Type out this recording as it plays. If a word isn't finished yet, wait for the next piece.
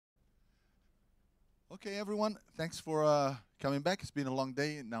Okay, everyone, thanks for coming back. It's been a long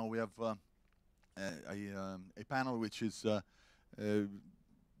day. Now we have a panel which is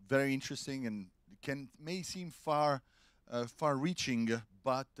very interesting and may seem far-reaching,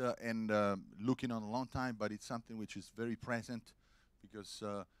 but and looking on a long time. But it's something which is very present, because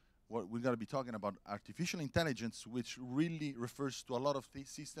what we're going to be talking about artificial intelligence, which really refers to a lot of these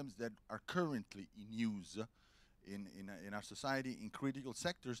systems that are currently in use in our society, in critical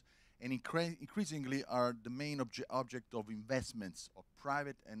sectors, and increasingly are the main object of investments, of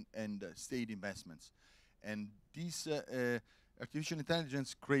private and state investments. And this artificial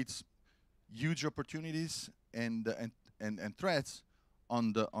intelligence creates huge opportunities and threats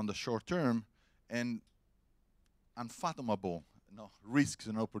on the short term, and unfathomable risks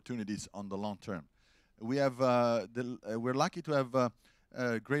and opportunities on the long term. We have we're lucky to have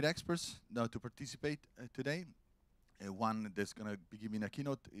great experts to participate today. One that's going to be giving a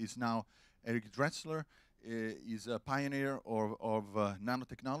keynote is now Eric Drexler. He's a pioneer of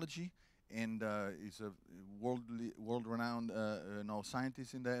nanotechnology, and is a world-renowned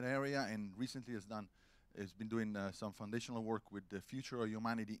scientist in that area, and recently has been doing some foundational work with the Future of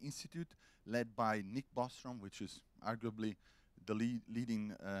Humanity Institute, led by Nick Bostrom, which is arguably the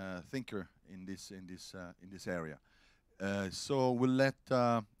leading thinker in this area. So we'll let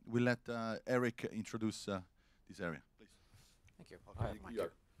Eric introduce this area, please. Thank you. I have mine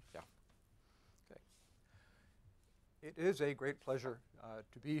here. Yeah. Okay. It is a great pleasure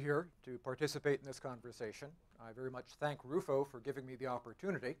to be here to participate in this conversation. I very much thank Rufo for giving me the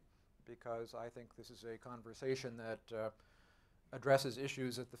opportunity, because I think this is a conversation that addresses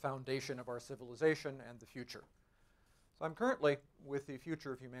issues at the foundation of our civilization and the future. So I'm currently with the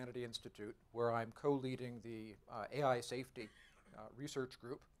Future of Humanity Institute, where I'm co-leading the AI safety research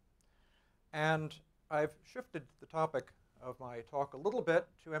group. And I've shifted the topic of my talk a little bit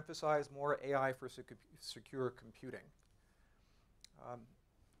to emphasize more AI for secure computing.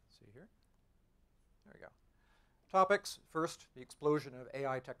 See here. There we go. Topics: first, the explosion of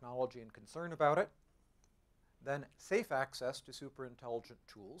AI technology and concern about it. Then, safe access to superintelligent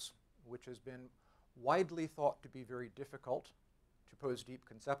tools, which has been widely thought to be very difficult, to pose deep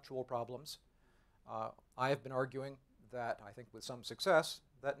conceptual problems. I have been arguing that, I think with some success,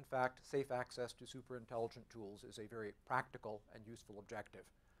 that in fact safe access to superintelligent tools is a very practical and useful objective.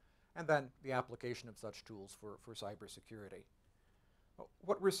 And then the application of such tools for cybersecurity.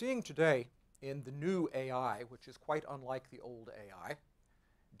 What we're seeing today in the new AI, which is quite unlike the old AI,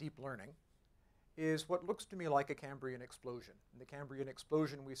 deep learning, is what looks to me like a Cambrian explosion. In the Cambrian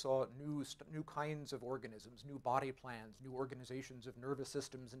explosion, we saw new kinds of organisms, new body plans, new organizations of nervous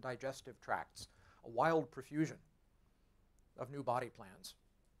systems and digestive tracts, a wild profusion of new body plans.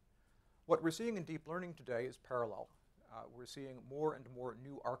 What we're seeing in deep learning today is parallel. We're seeing more and more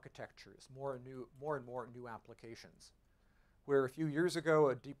new architectures, more and more new applications. Where a few years ago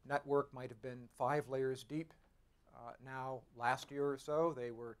a deep network might have been 5 layers deep, now last year or so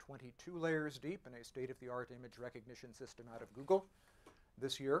they were 22 layers deep in a state-of-the-art image recognition system out of Google.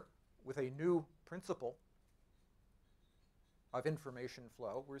 This year, with a new principle of information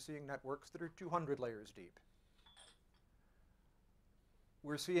flow, we're seeing networks that are 200 layers deep.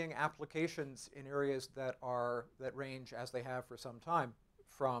 We're seeing applications in areas that range, as they have for some time,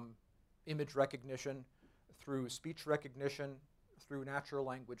 from image recognition through speech recognition, through natural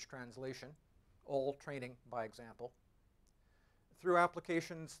language translation, all training by example, through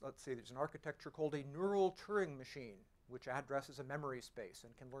applications. Let's see, there's an architecture called a neural Turing machine, which addresses a memory space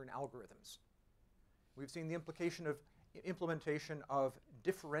and can learn algorithms. We've seen the implementation of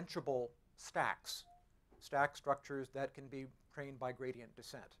differentiable stacks, stack structures that can be trained by gradient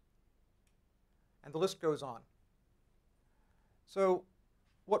descent. And the list goes on. So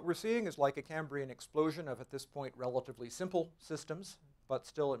what we're seeing is like a Cambrian explosion of, at this point, relatively simple systems, but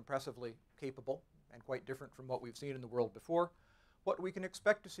still impressively capable and quite different from what we've seen in the world before. What we can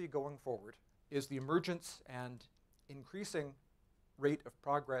expect to see going forward is the emergence and increasing rate of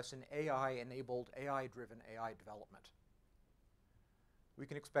progress in AI-enabled, AI-driven AI development. We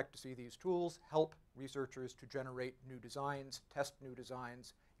can expect to see these tools help researchers to generate new designs, test new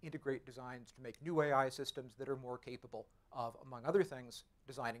designs, integrate designs to make new AI systems that are more capable of, among other things,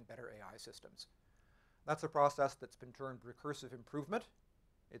 designing better AI systems. That's a process that's been termed recursive improvement.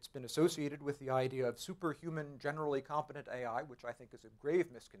 It's been associated with the idea of superhuman, generally competent AI, which I think is a grave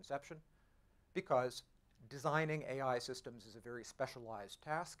misconception, because designing AI systems is a very specialized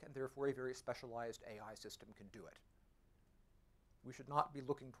task, and therefore a very specialized AI system can do it. We should not be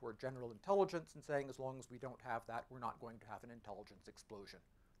looking toward general intelligence and saying, as long as we don't have that, we're not going to have an intelligence explosion.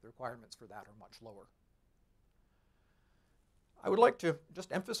 The requirements for that are much lower. I would like to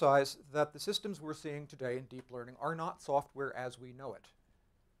just emphasize that the systems we're seeing today in deep learning are not software as we know it.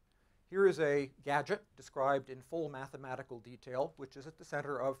 Here is a gadget described in full mathematical detail, which is at the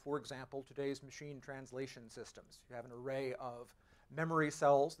center of, for example, today's machine translation systems. You have an array of memory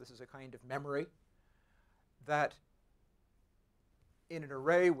cells. This is a kind of memory that, in an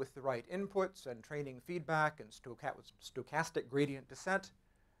array with the right inputs and training feedback and stochastic gradient descent,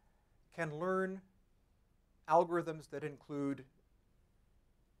 can learn algorithms that include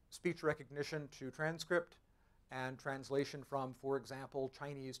speech recognition to transcript and translation from, for example,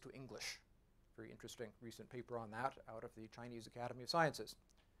 Chinese to English. Very interesting recent paper on that out of the Chinese Academy of Sciences.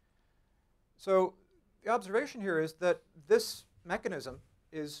 So the observation here is that this mechanism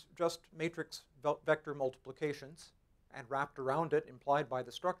is just matrix vector multiplications, and wrapped around it, implied by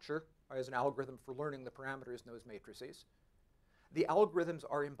the structure, is an algorithm for learning the parameters in those matrices. The algorithms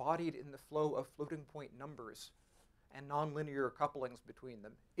are embodied in the flow of floating point numbers and nonlinear couplings between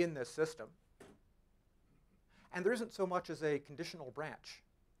them in this system. And there isn't so much as a conditional branch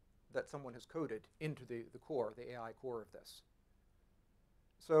that someone has coded into the core, the AI core of this.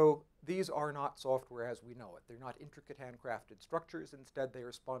 So these are not software as we know it. They're not intricate handcrafted structures. Instead, they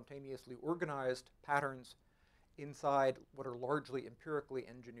are spontaneously organized patterns inside what are largely empirically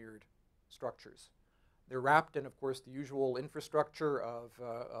engineered structures. They're wrapped in, of course, the usual infrastructure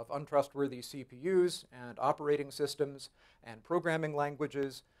of untrustworthy CPUs and operating systems and programming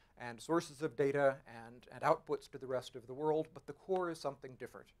languages and sources of data and outputs to the rest of the world. But the core is something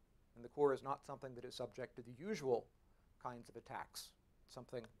different. And the core is not something that is subject to the usual kinds of attacks,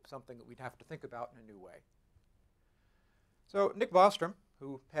 something that we'd have to think about in a new way. So Nick Bostrom,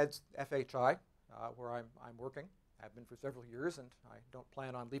 who heads FHI, where I'm working, have been for several years, and I don't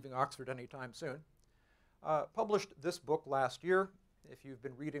plan on leaving Oxford anytime soon, published this book last year. If you've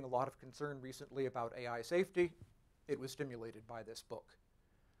been reading a lot of concern recently about AI safety, it was stimulated by this book.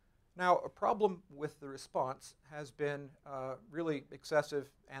 Now, a problem with the response has been really excessive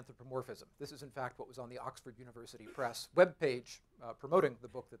anthropomorphism. This is, in fact, what was on the Oxford University Press webpage promoting the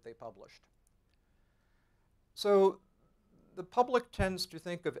book that they published. So the public tends to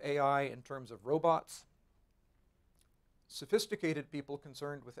think of AI in terms of robots. Sophisticated people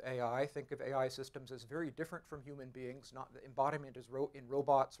concerned with AI think of AI systems as very different from human beings, not the embodiment is in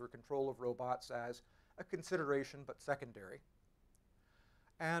robots or control of robots as a consideration but secondary.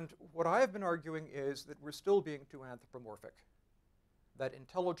 And what I have been arguing is that we're still being too anthropomorphic, that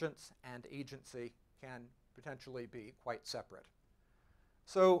intelligence and agency can potentially be quite separate.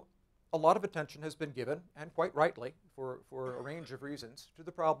 So a lot of attention has been given, and quite rightly, for a range of reasons, to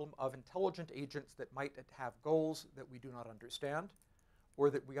the problem of intelligent agents that might have goals that we do not understand,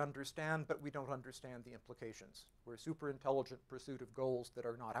 or that we understand but we don't understand the implications, where superintelligent pursuit of goals that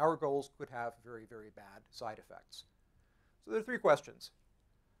are not our goals could have very, very bad side effects. So there are three questions.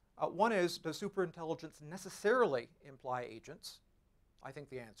 One is, does superintelligence necessarily imply agents? I think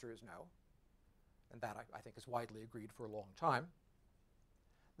the answer is no, and that I think is widely agreed for a long time.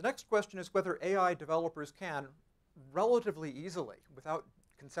 The next question is whether AI developers can, relatively easily, without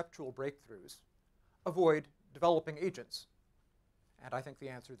conceptual breakthroughs, avoid developing agents. And I think the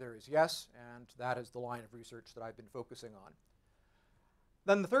answer there is yes, and that is the line of research that I've been focusing on.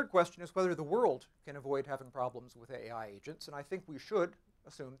 Then the third question is whether the world can avoid having problems with AI agents, and I think we should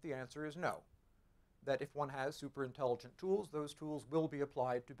assume that the answer is no. That if one has superintelligent tools, those tools will be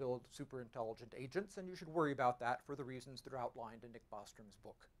applied to build superintelligent agents, and you should worry about that for the reasons that are outlined in Nick Bostrom's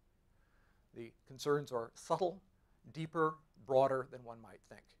book. The concerns are subtle, deeper, broader than one might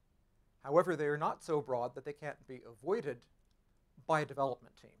think. However, they are not so broad that they can't be avoided by a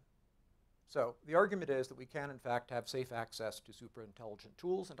development team. So the argument is that we can, in fact, have safe access to superintelligent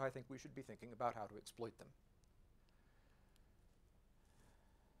tools, and I think we should be thinking about how to exploit them.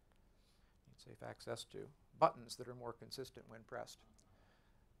 Safe access to buttons that are more consistent when pressed.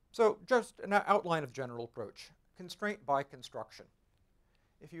 So just an outline of general approach. Constraint by construction.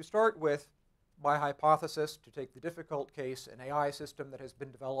 If you start with, by hypothesis, to take the difficult case, an AI system that has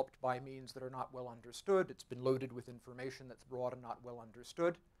been developed by means that are not well understood, it's been loaded with information that's broad and not well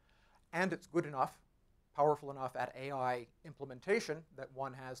understood, and it's good enough, powerful enough at AI implementation that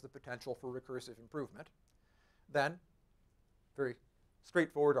one has the potential for recursive improvement, then very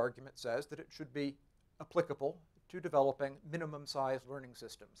straightforward argument says that it should be applicable to developing minimum-sized learning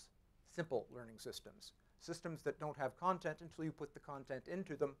systems, simple learning systems, systems that don't have content until you put the content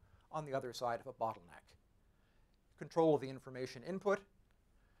into them on the other side of a bottleneck. Control of the information input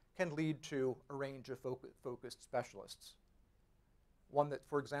can lead to a range of focused specialists. One that,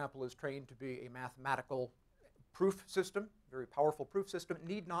 for example, is trained to be a mathematical proof system, very powerful proof system,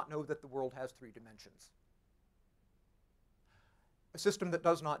 need not know that the world has 3 dimensions. A system that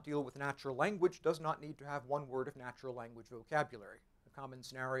does not deal with natural language does not need to have one word of natural language vocabulary. A common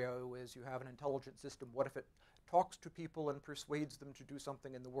scenario is you have an intelligent system. What if it talks to people and persuades them to do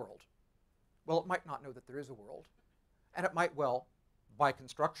something in the world? Well, it might not know that there is a world, and it might well, by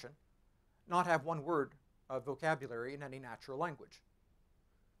construction, not have one word of vocabulary in any natural language.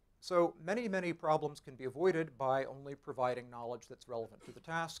 So many, many problems can be avoided by only providing knowledge that's relevant to the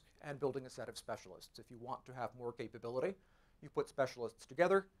task and building a set of specialists. If you want to have more capability, you put specialists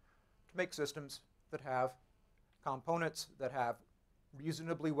together to make systems that have components that have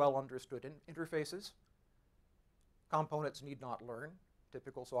reasonably well understood interfaces. Components need not learn.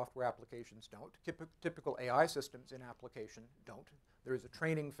 Typical software applications don't. Typical AI systems in application don't. There is a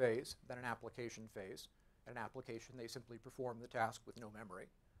training phase, then an application phase. In an application, they simply perform the task with no memory,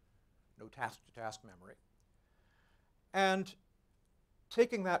 no task-to-task memory. And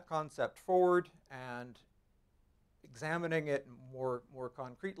taking that concept forward and examining it more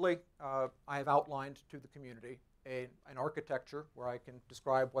concretely, I have outlined to the community an architecture where I can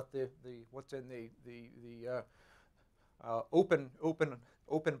describe what's in the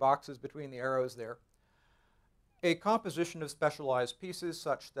open boxes between the arrows there. A composition of specialized pieces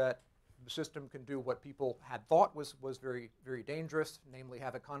such that the system can do what people had thought was very, very dangerous, namely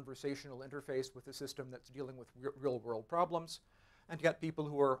have a conversational interface with a system that's dealing with real-world problems. And yet people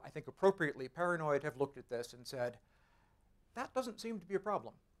who are, I think, appropriately paranoid have looked at this and said, that doesn't seem to be a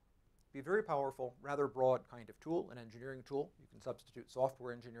problem. Be a very powerful, rather broad kind of tool, an engineering tool. You can substitute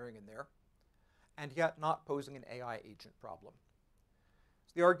software engineering in there, and yet not posing an AI agent problem.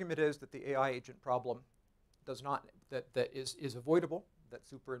 So the argument is that the AI agent problem does not, that is avoidable, that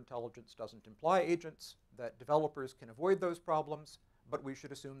superintelligence doesn't imply agents, that developers can avoid those problems, but we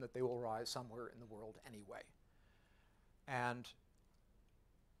should assume that they will arise somewhere in the world anyway. And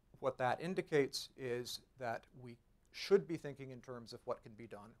what that indicates is that we should be thinking in terms of what can be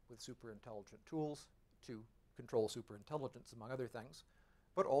done with superintelligent tools to control superintelligence, among other things,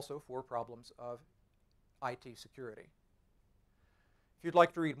 but also for problems of IT security. If you'd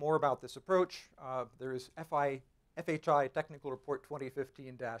like to read more about this approach, there is FHI Technical Report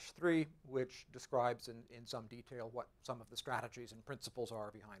 2015-3, which describes in some detail what some of the strategies and principles are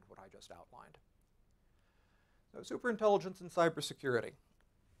behind what I just outlined. So superintelligence and cybersecurity.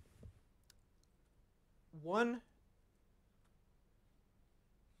 One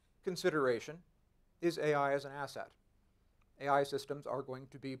consideration is AI as an asset. AI systems are going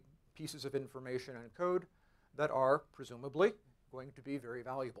to be pieces of information and code that are presumably going to be very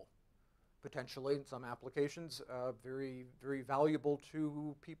valuable. Potentially, in some applications, very, very valuable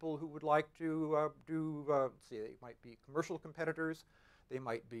to people who would like to they might be commercial competitors, they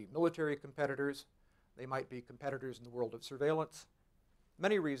might be military competitors, they might be competitors in the world of surveillance.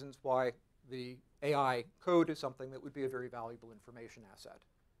 Many reasons why the AI code is something that would be a very valuable information asset.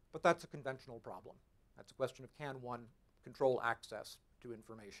 But that's a conventional problem. That's a question of can one control access to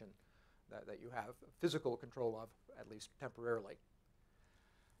information that you have physical control of, at least temporarily.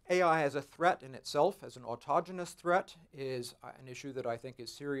 AI as a threat in itself, as an autogenous threat, is an issue that I think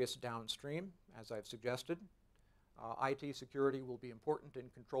is serious downstream, as I've suggested. IT security will be important in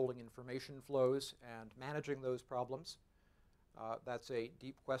controlling information flows and managing those problems. That's a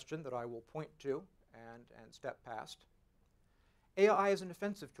deep question that I will point to and step past. AI as an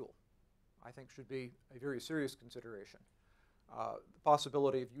offensive tool, I think, should be a very serious consideration. The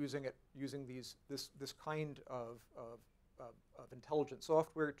possibility of using this kind of intelligent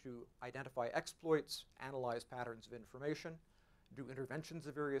software to identify exploits, analyze patterns of information, do interventions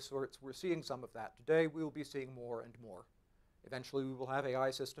of various sorts. We're seeing some of that today. We will be seeing more and more. Eventually, we will have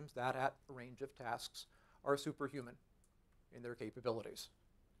AI systems that, at a range of tasks, are superhuman in their capabilities.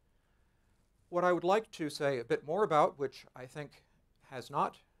 What I would like to say a bit more about, which I think has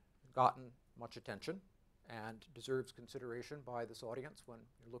not gotten much attention and deserves consideration by this audience when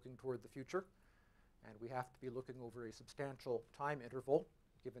you're looking toward the future, and we have to be looking over a substantial time interval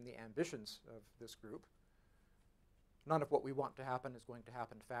given the ambitions of this group. None of what we want to happen is going to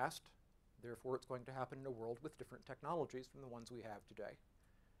happen fast. Therefore, it's going to happen in a world with different technologies from the ones we have today.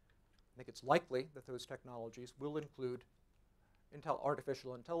 I think it's likely that those technologies will include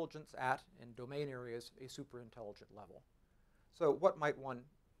artificial intelligence at, in domain areas, a superintelligent level. So what might one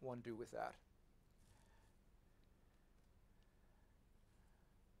do with that?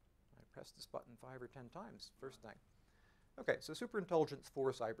 I pressed this button 5 or 10 times, first thing. Okay, so superintelligence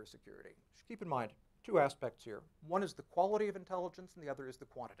for cybersecurity. Just keep in mind two aspects here. One is the quality of intelligence, and the other is the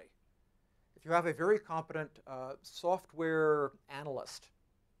quantity. If you have a very competent software analyst,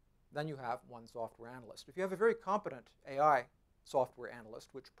 then you have one software analyst. If you have a very competent AI software analyst,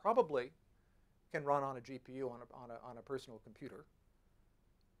 which probably can run on a GPU on a personal computer,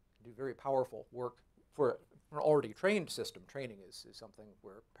 do very powerful work for an already trained system. Training is something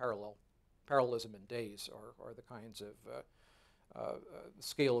where parallelism in days are the kinds of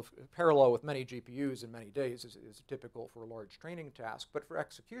scale of parallel with many GPUs in many days is typical for a large training task. But for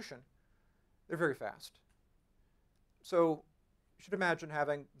execution, they're very fast. So you should imagine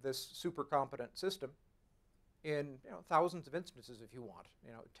having this super competent system in thousands of instances if you want,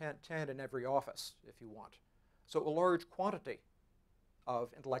 10 in every office if you want. So a large quantity of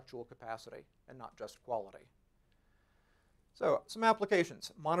intellectual capacity and not just quality. So some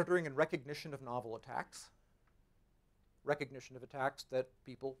applications: monitoring and recognition of novel attacks, recognition of attacks that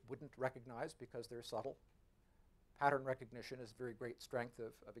people wouldn't recognize because they're subtle. Pattern recognition is a very great strength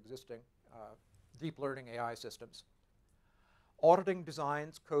of existing deep learning AI systems. Auditing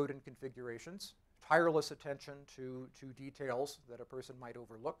designs, code, and configurations, tireless attention to details that a person might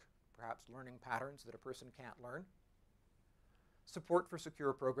overlook, perhaps learning patterns that a person can't learn. Support for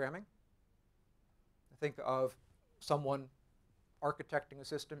secure programming. Think of someone architecting a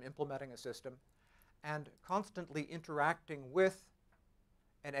system, implementing a system, and constantly interacting with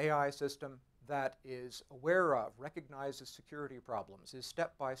an AI system that is aware of, recognizes security problems, is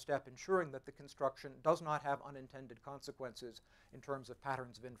step-by-step ensuring that the construction does not have unintended consequences in terms of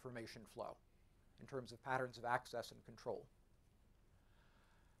patterns of information flow, in terms of patterns of access and control.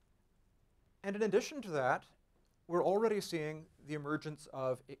 And in addition to that, we're already seeing the emergence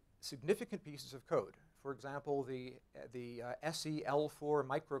of significant pieces of code. For example, the SE-L4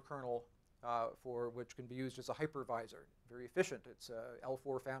 microkernel for which can be used as a hypervisor. Very efficient. It's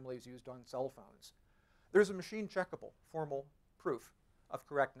L4 families used on cell phones. There's a machine checkable formal proof of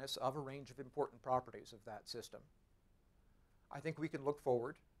correctness of a range of important properties of that system. I think we can look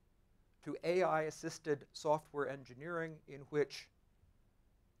forward to AI-assisted software engineering in which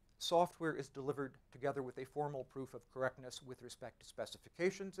software is delivered together with a formal proof of correctness with respect to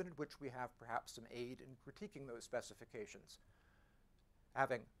specifications, and in which we have perhaps some aid in critiquing those specifications.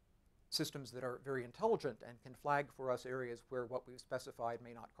 Having systems that are very intelligent and can flag for us areas where what we've specified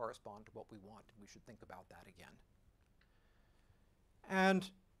may not correspond to what we want. We should think about that again. And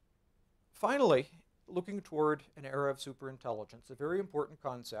finally, looking toward an era of superintelligence, a very important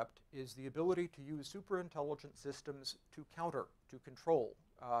concept is the ability to use superintelligent systems to counter, to control,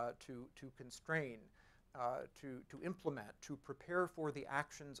 to constrain, to implement, to prepare for the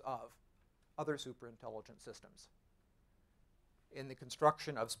actions of other superintelligent systems. In the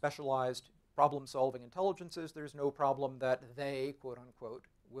construction of specialized problem-solving intelligences, there's no problem that they, quote unquote,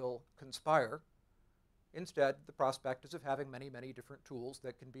 will conspire. Instead, the prospect is of having many, many different tools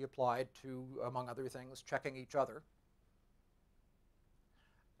that can be applied to, among other things, checking each other,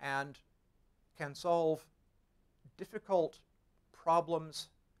 and can solve difficult problems.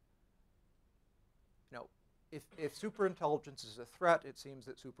 If superintelligence is a threat, it seems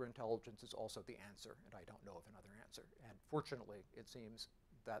that superintelligence is also the answer, and I don't know of another answer. And fortunately, it seems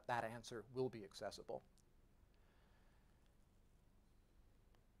that that answer will be accessible.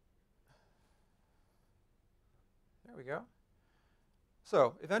 There we go.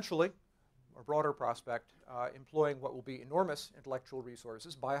 So eventually, a broader prospect, employing what will be enormous intellectual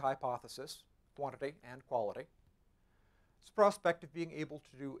resources by hypothesis, quantity, and quality. It's a prospect of being able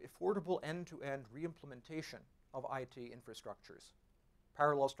to do affordable end-to-end reimplementation of IT infrastructures,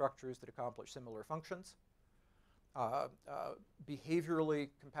 parallel structures that accomplish similar functions, behaviorally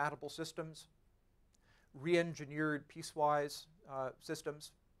compatible systems, re-engineered piecewise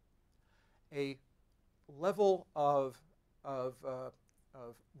systems, a level of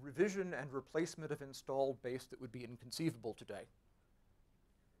revision and replacement of installed base that would be inconceivable today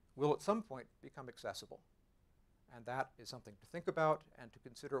will at some point become accessible. And that is something to think about and to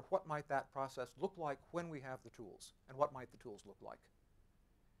consider what might that process look like when we have the tools, and what might the tools look like.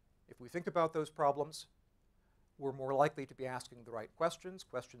 If we think about those problems, we're more likely to be asking the right questions,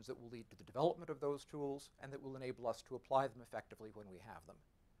 questions that will lead to the development of those tools and that will enable us to apply them effectively when we have them.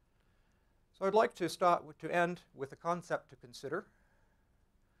 So I'd like to end with a concept to consider.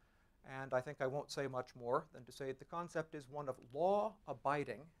 And I think I won't say much more than to say that the concept is one of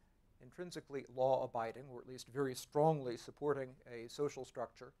law-abiding, intrinsically law-abiding, or at least very strongly supporting a social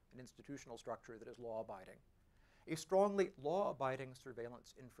structure, an institutional structure that is law-abiding, a strongly law-abiding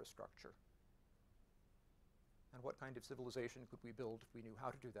surveillance infrastructure. And what kind of civilization could we build if we knew how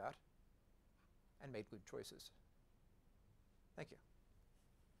to do that and made good choices? Thank you.